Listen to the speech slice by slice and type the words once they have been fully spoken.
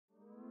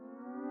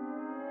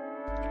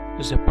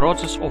The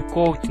process of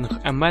coating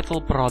a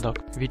metal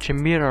product with a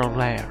mirror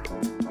layer.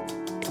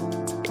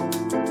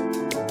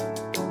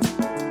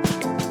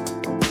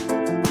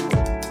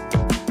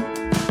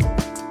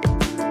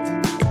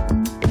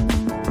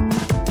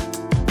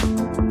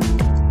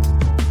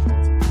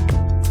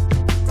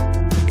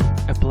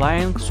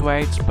 Applying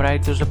suede spray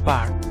to the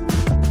part.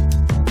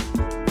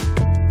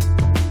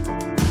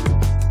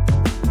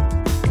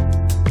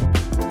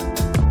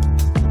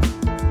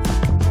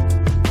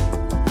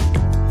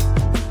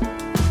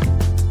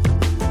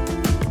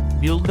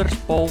 Builder's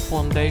pole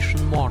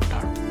foundation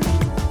mortar.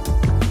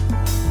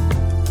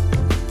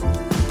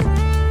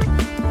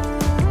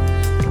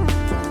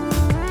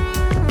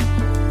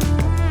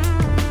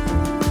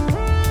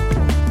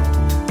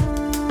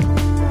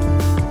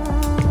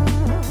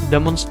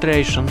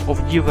 Demonstration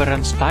of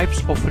different types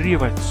of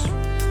rivets.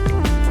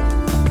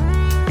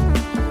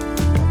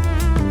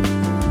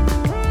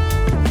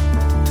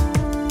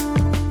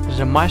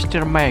 The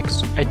master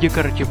makes a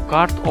decorative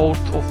card out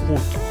of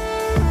wood.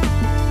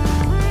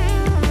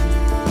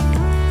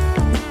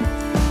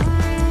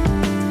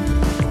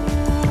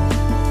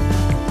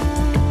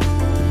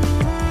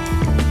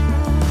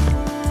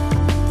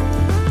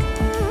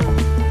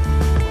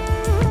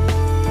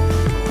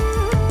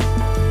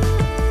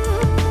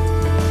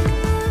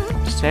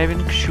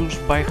 Saving shoes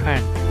by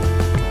hand.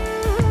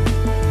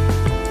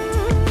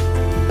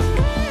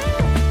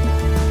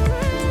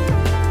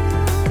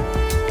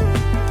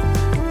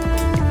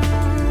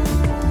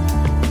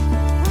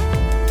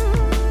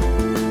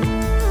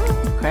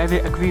 Heavy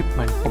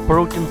equipment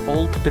operating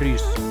old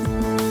trees.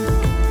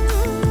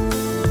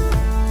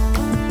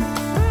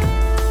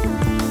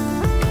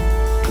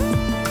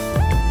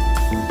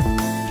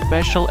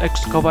 Special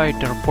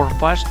excavator for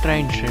fast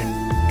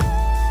trenching.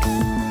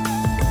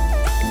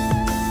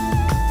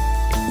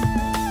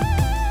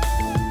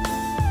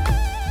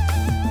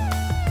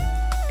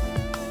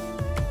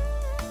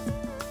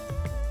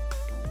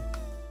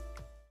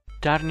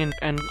 Turning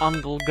an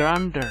angle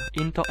grinder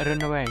into a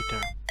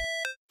renovator.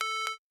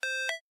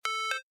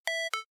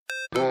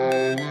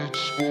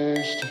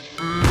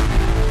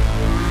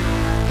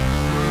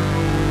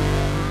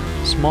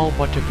 Small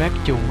but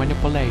effective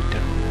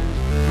manipulator.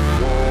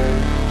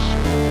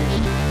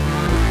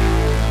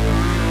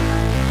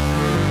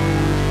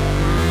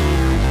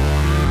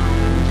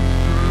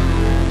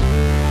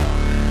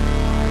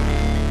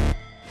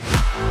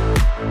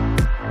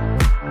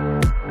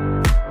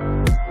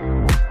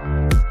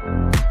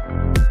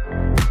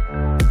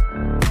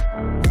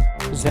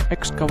 The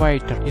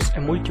excavator is a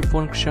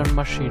multifunction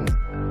machine.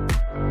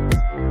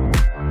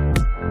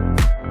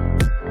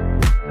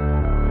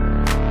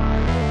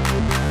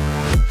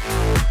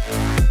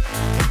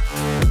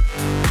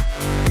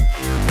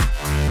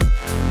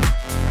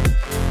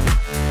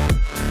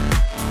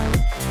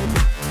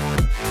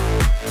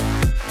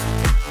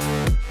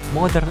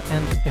 Modern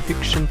and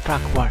efficient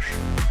truck wash.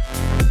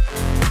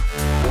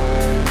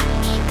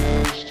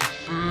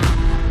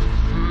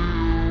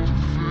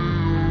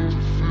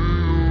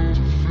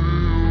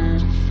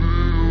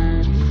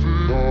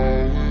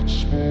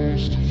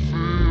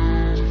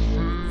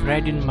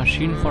 Threading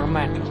machine for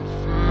metal.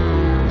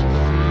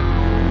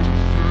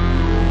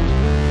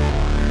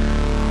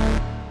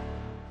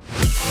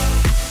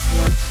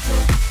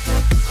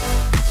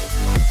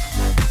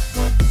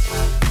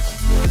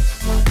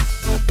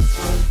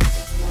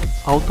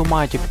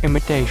 Automatic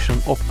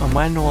imitation of a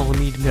manual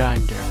meat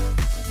grinder.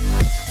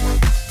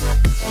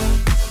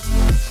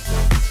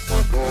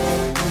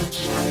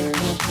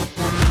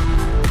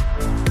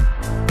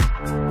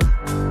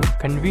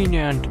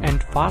 Convenient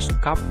and fast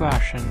cup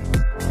washing.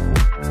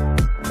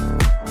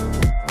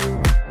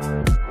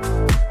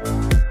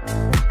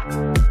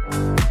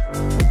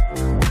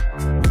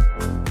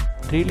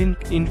 Drilling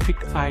in thick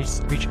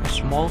ice with a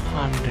small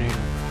hand drill.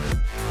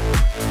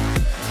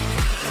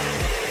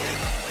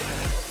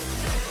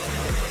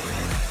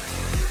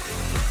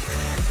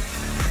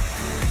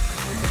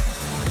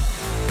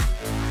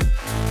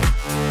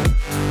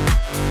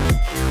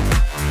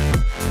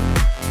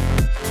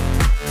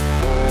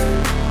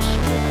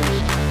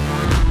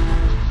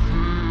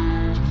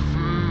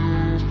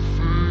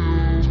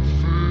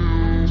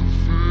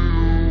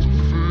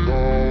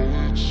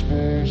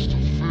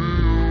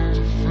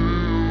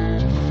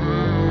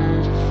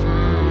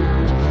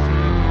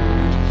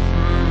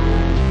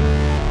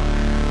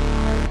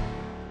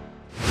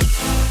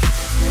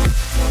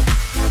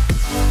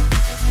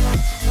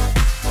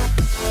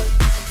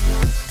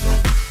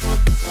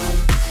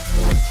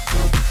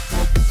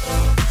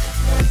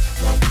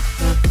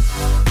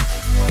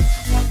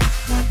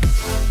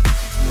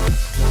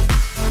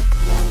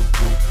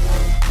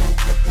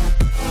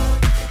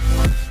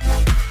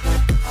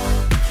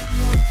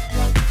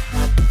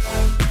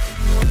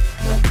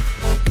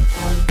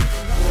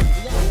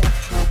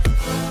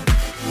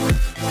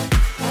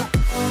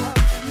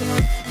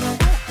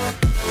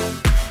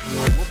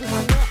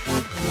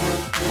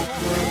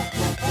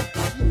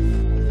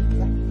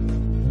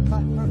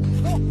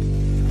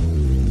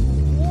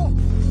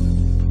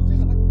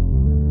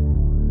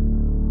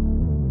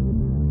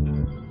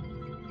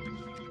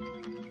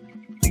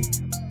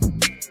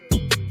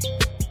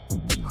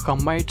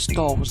 Homemade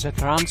stove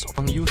that runs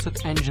on used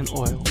engine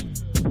oil.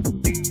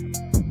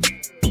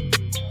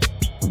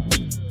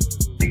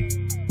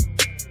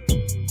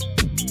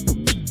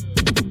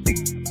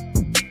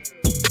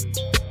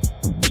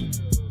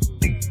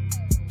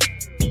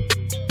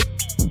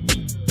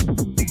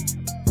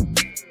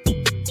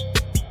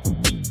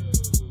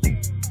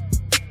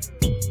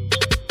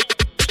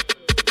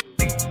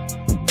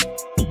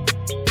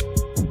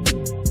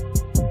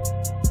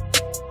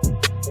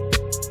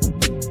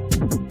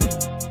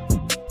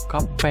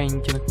 Cup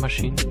painting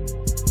machine.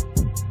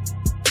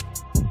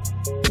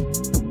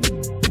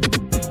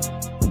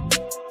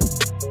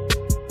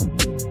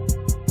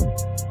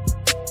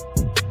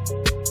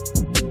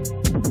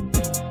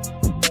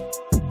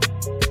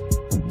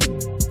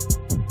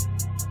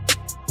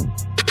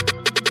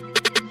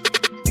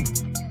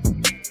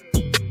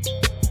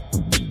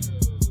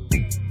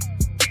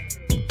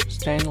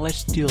 Stainless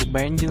steel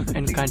bending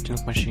and cutting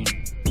machine.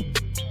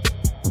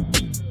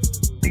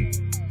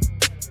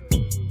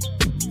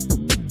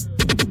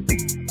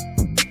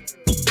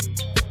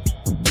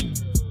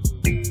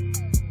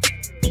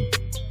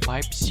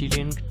 Pipe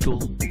sealing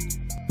tool.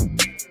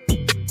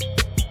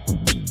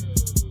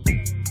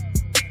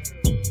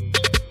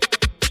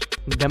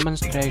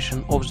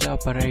 Demonstration of the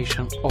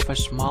operation of a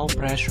small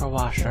pressure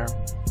washer.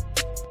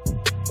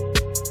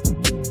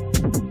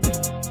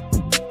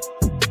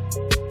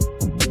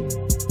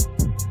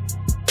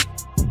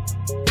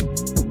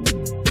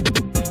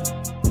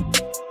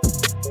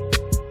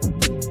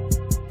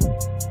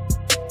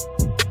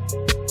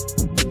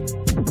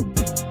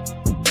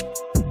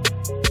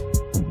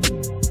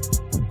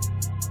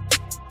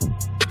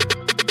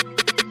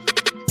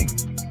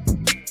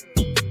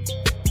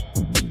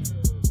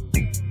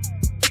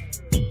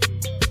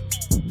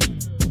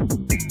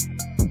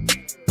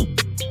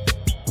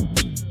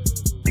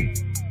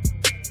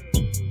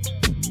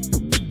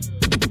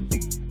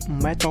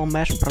 Metal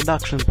mesh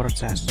production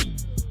process.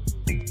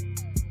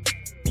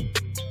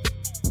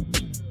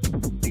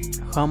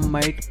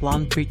 Homemade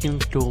plum fitting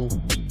tool.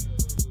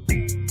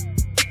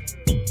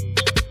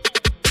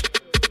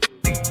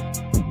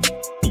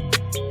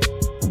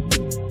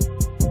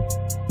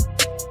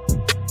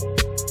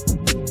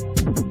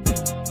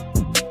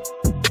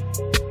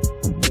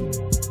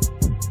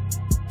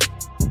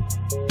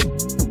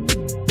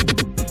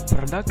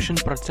 Production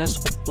process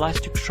of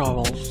plastic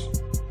shovels.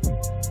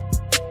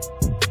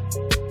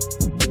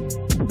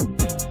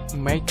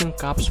 Making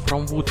cups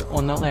from wood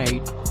on a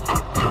lathe.